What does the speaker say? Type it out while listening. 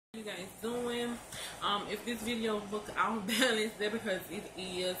you guys doing? If this video look out balanced, there because it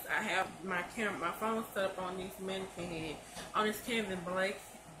is. I have my phone set up on this mannequin head, on this Kevin blank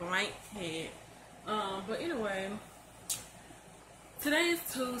head. But anyway, today is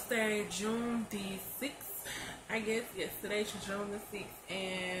Tuesday, June the 6th. I guess yes, today's June the 6th,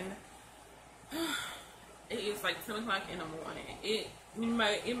 and it is like 10 o'clock in the morning.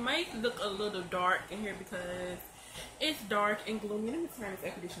 It might look a little dark in here because it's dark and gloomy. Let me turn this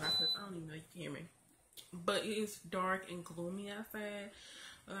air conditioner off because I don't even know you can hear me. But it is dark and gloomy outside.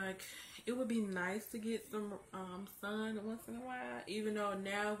 Like, it would be nice to get some sun once in a while. Even though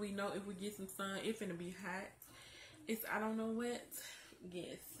now we know if we get some sun, it's gonna be hot. It's, I don't know what.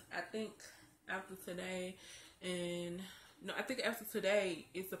 Yes, I think after today, and no, I think after today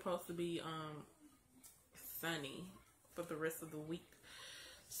it's supposed to be sunny for the rest of the week.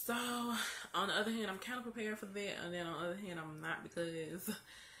 So on the other hand, I'm kind of prepared for that, and then on the other hand, I'm not, because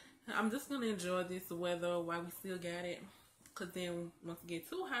I'm just gonna enjoy this weather while we still got it, because then once it gets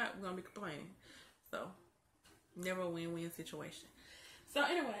too hot, we're gonna be complaining. So never a win-win situation. So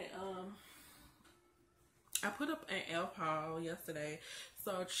anyway, I put up an elf haul yesterday,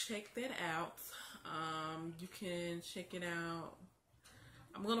 so check that out. You can check it out.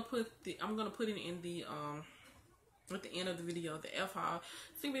 I'm gonna put it in the at the end of the video, the elf haul,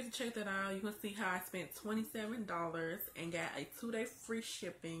 so you can check that out. You can see how I spent $27 and got a 2-day free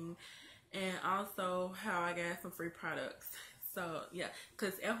shipping, and also how I got some free products. So yeah,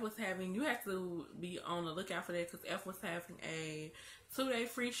 because Elf was having, you have to be on the lookout for that, because Elf was having a 2-day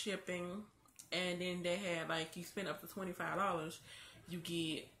free shipping, and then they had, like, you spend up to $25, you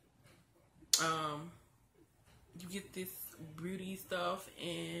get this beauty stuff,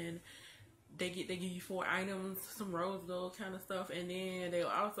 and they give you 4 items, some rose gold kind of stuff, and then they were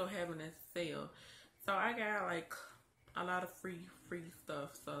also having a sale. So I got like a lot of free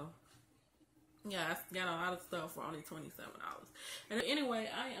stuff. So yeah, I got a lot of stuff for only $27. And anyway,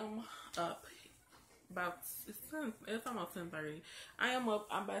 I am up about, it's almost 10:30. I am up.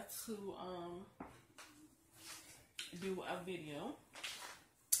 I'm about to do a video,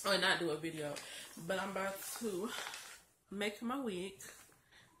 or not do a video, but I'm about to make my wig,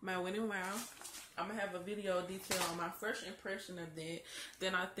 my Winnie Wow. I'm gonna have a video detail on my first impression of that.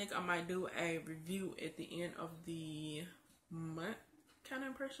 Then I think I might do a review at the end of the month kind of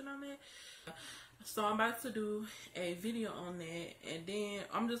impression on that. So I'm about to do a video on that, and then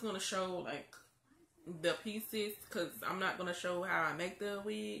I'm just gonna show like the pieces, because I'm not gonna show how I make the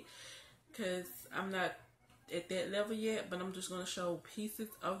wig, because I'm not at that level yet, but I'm just gonna show pieces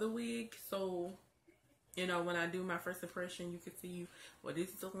of the wig, so you know, when I do my first impression, you can see, well, this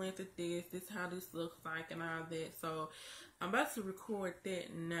is the length of this is how this looks like, and all that. So I'm about to record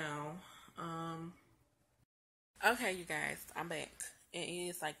that now. Okay, you guys, I'm back. It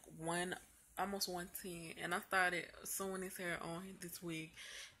is like almost 1:10, and I started sewing this hair on this wig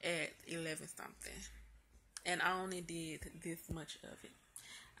at 11 something, and I only did this much of it.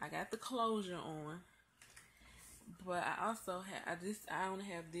 I got the closure on, but I also I only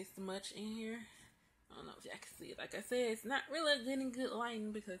have this much in here. I don't know if y'all can see it. Like I said, it's not really getting good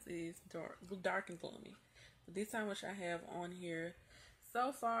lighting because it is dark and gloomy. But this is how much I have on here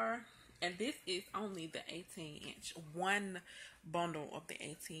so far. And this is only the 18-inch. One bundle of the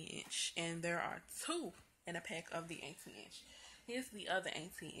 18-inch. And there are 2 in a pack of the 18-inch. Here's the other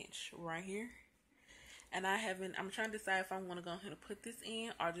 18-inch right here. And I'm trying to decide if I want to go ahead and put this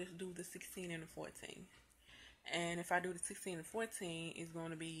in, or just do the 16 and the 14. And if I do the 16 and 14, it's going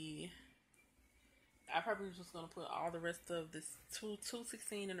to be, I probably just going to put all the rest of this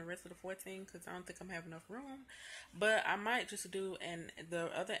 216 and the rest of the 14, because I don't think I'm having enough room. But I might just do the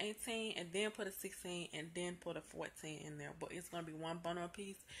other 18 and then put a 16 and then put a 14 in there. But it's going to be one bundle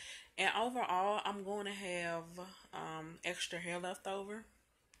piece. And overall, I'm going to have extra hair left over.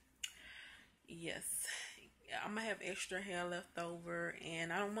 Yes, I'm going to have extra hair left over,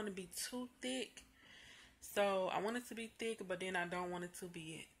 and I don't want to be too thick. So I want it to be thick, but then I don't want it to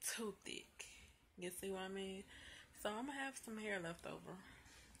be too thick. You see what I mean? So I'm gonna have some hair left over.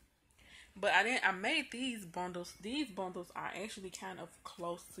 But I made these bundles. These bundles are actually kind of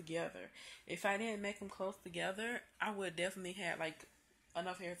close together. If I didn't make them close together, I would definitely have like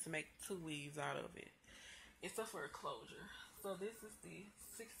enough hair to make 2 weaves out of it. Except for a closure. So this is the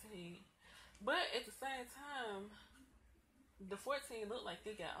 16. But at the same time, the 14 look like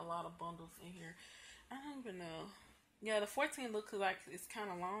they got a lot of bundles in here. I don't even know. Yeah, the 14 looks like it's kind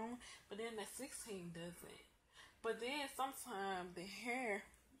of long, but then the 16 doesn't. But then sometimes the hair,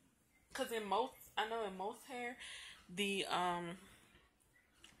 because in most hair, the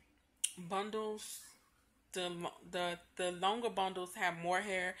bundles the longer bundles have more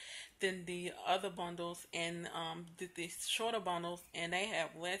hair than the other bundles, and the shorter bundles, and they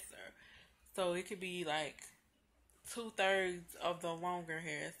have lesser. So it could be like 2/3 of the longer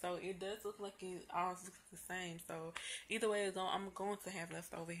hair. So it does look like it all looks the same. So either way, I'm going to have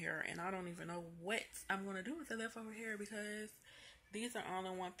leftover hair, and I don't even know what I'm going to do with the leftover hair because these are all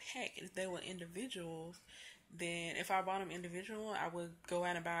in one pack. If they were individuals, then if I bought them individual, I would go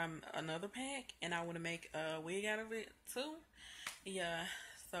out and buy another pack, and I would make a wig out of it too. Yeah.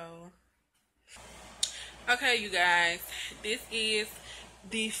 So okay, you guys, this is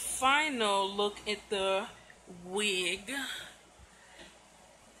the final look at the wig.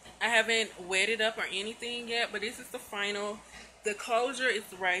 I haven't wet it up or anything yet, but this is the final. The closure is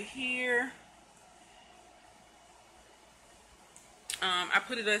right here. I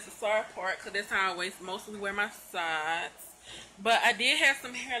put it as the side part because that's how I always mostly wear my sides. But I did have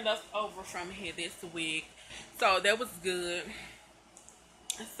some hair left over from here this week, so that was good.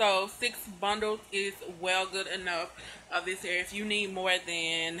 So 6 bundles is well good enough of this hair. If you need more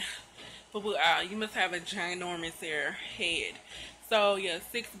than you must have a ginormous hair head. So yeah,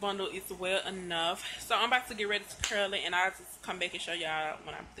 6 bundle is well enough. So I'm about to get ready to curl it, and I'll just come back and show y'all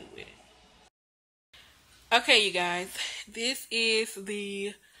when I'm through with it. Okay, you guys, this is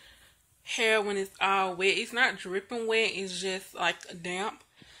the hair when it's all wet. It's not dripping wet, it's just like damp.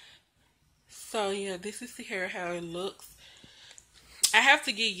 So yeah, this is the hair how it looks. I have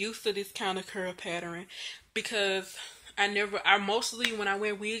to get used to this kind of curl pattern because I mostly, when I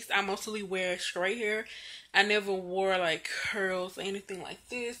wear wigs, I mostly wear straight hair. I never wore like curls or anything like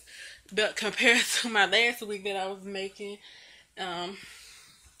this. But compared to my last wig that I was making,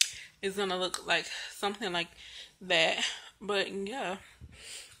 it's gonna look like something like that. But yeah,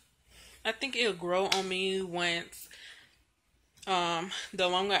 I think it'll grow on me once, the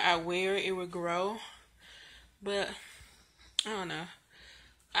longer I wear it, it will grow. But I don't know.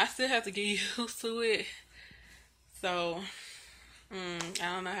 I still have to get used to it. So, I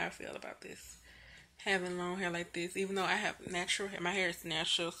don't know how I feel about this. Having long hair like this, even though I have natural hair. My hair is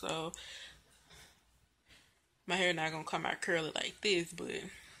natural, so my hair not gonna come out curly like this, but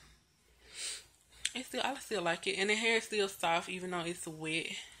I still like it. And the hair is still soft even though it's wet.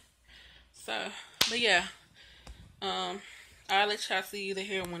 So, but yeah. I'll let y'all see the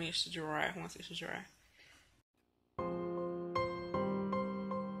hair when it's dry, once it's dry.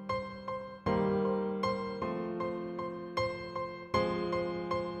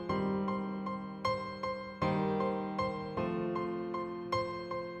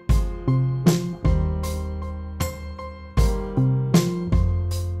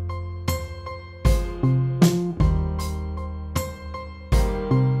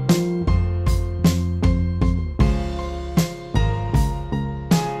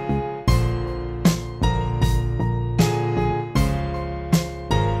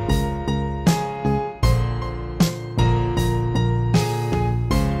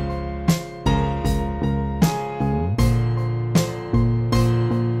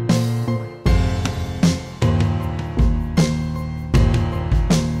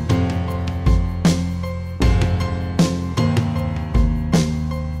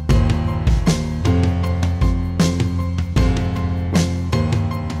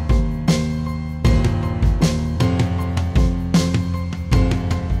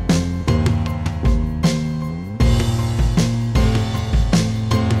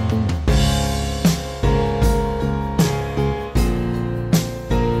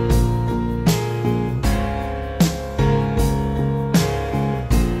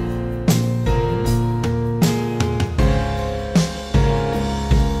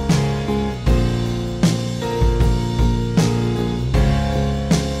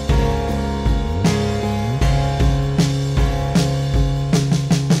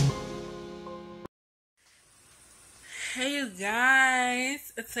 Hey you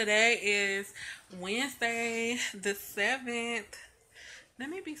guys, today is Wednesday the 7th. Let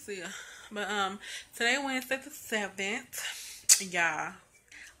me be still. But today Wednesday the 7th. Yeah.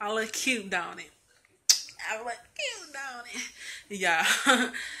 I look cute, don't it? I look cute, don't it? Yeah.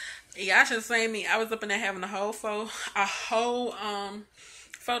 Y'all should have seen me. I was up in there having a whole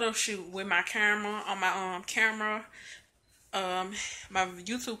photo shoot with my camera on my camera, my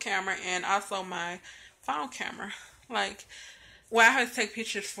YouTube camera, and also my phone camera. Like, well, I had to take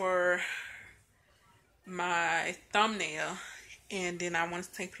pictures for my thumbnail, and then I wanted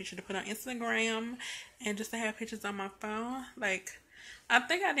to take pictures to put on Instagram, and just to have pictures on my phone. Like, I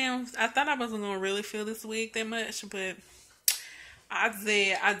thought I wasn't gonna really feel this wig that much, but I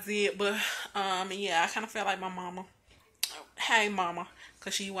did. But yeah, I kind of felt like my mama. Hey, mama,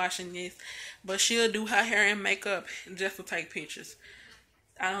 cause she watching this. but she'll do her hair and makeup just to take pictures.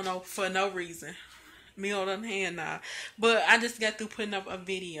 I don't know, for no reason. Me on the other hand now. But I just got through putting up a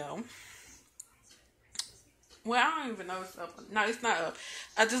video. Well, I don't even know it's up. No, it's not up.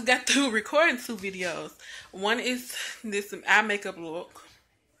 I just got through recording 2 videos. One is this eye makeup look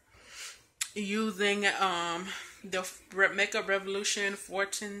using the Makeup Revolution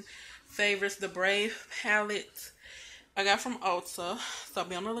Fortune Favorites the Brave palette I got from Ulta. So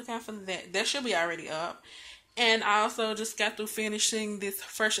be on the lookout for that. That should be already up. And I also just got through finishing this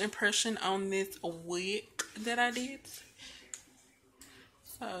first impression on this wig that I did.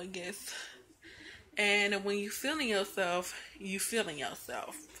 So yes. And when you feeling yourself, you feeling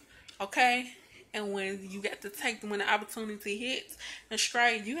yourself. Okay? And when you got to take, when the opportunity hits and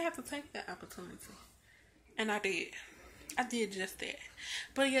strike, you have to take that opportunity. And I did. I did just that.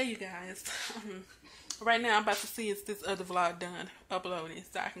 But yeah, you guys. Right now, I'm about to see if this other vlog done uploading,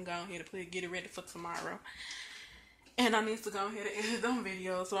 so I can go ahead and get it ready for tomorrow. And I need to go ahead and edit them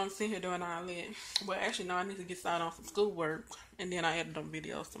videos, so I'm sitting here doing all that. Well, actually, no, I need to get started on some schoolwork, and then I edit them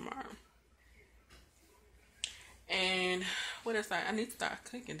videos tomorrow. And what else? I need to start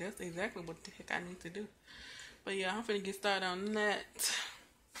cooking. That's exactly what the heck I need to do. But yeah, I'm finna get started on that,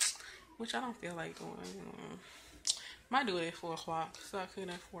 which I don't feel like doing. Might do it at 4 o'clock, so I could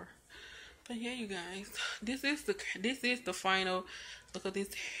at 4. But yeah, you guys, this is the final look of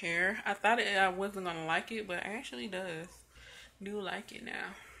this hair. I thought I wasn't gonna like it, but I actually do like it now,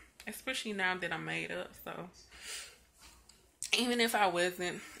 especially now that I'm made up. So even if I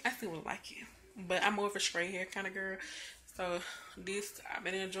wasn't, I still would like it. But I'm more of a straight hair kind of girl. So I've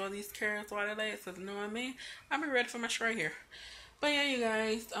been enjoying these carrots while they last. So you know what I mean? I'll be ready for my straight hair. But yeah, you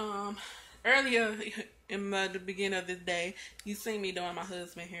guys, earlier in the beginning of this day, you seen me doing my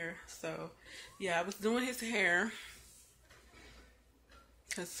husband's hair. So yeah, I was doing his hair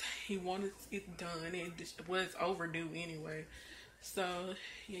because he wanted it done, and it was overdue anyway. So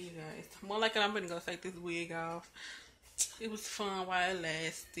yeah, you guys, more like I'm gonna go take this wig off. It was fun while it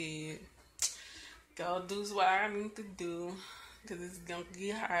lasted. Go do what I need to do, because it's gonna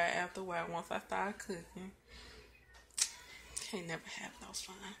get hard after a while once I start cooking. Can't never have no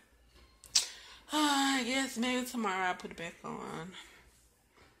fun. I guess maybe tomorrow I'll put it back on.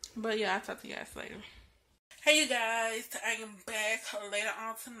 But yeah, I'll talk to you guys later. Hey you guys, I am back later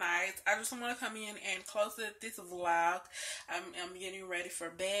on tonight. I just want to come in and close this vlog. I'm getting ready for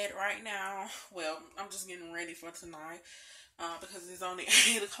bed right now. Well, I'm just getting ready for tonight. Because it's only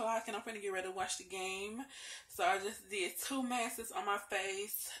 8 o'clock and I'm going to get ready to watch the game. So I just did 2 masks on my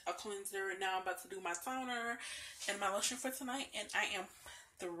face, a cleanser. Now I'm about to do my toner and my lotion for tonight, and I am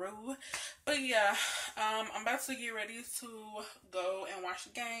through. But yeah, I'm about to get ready to go and watch the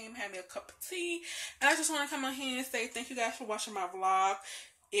game, have me a cup of tea. And I just want to come on here and say thank you guys for watching my vlog.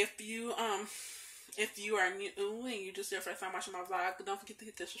 If you are new and you just your first time watching my vlog, don't forget to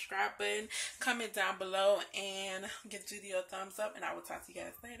hit the subscribe button, comment down below, and give the video a thumbs up, and I will talk to you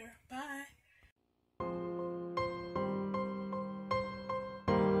guys later. Bye.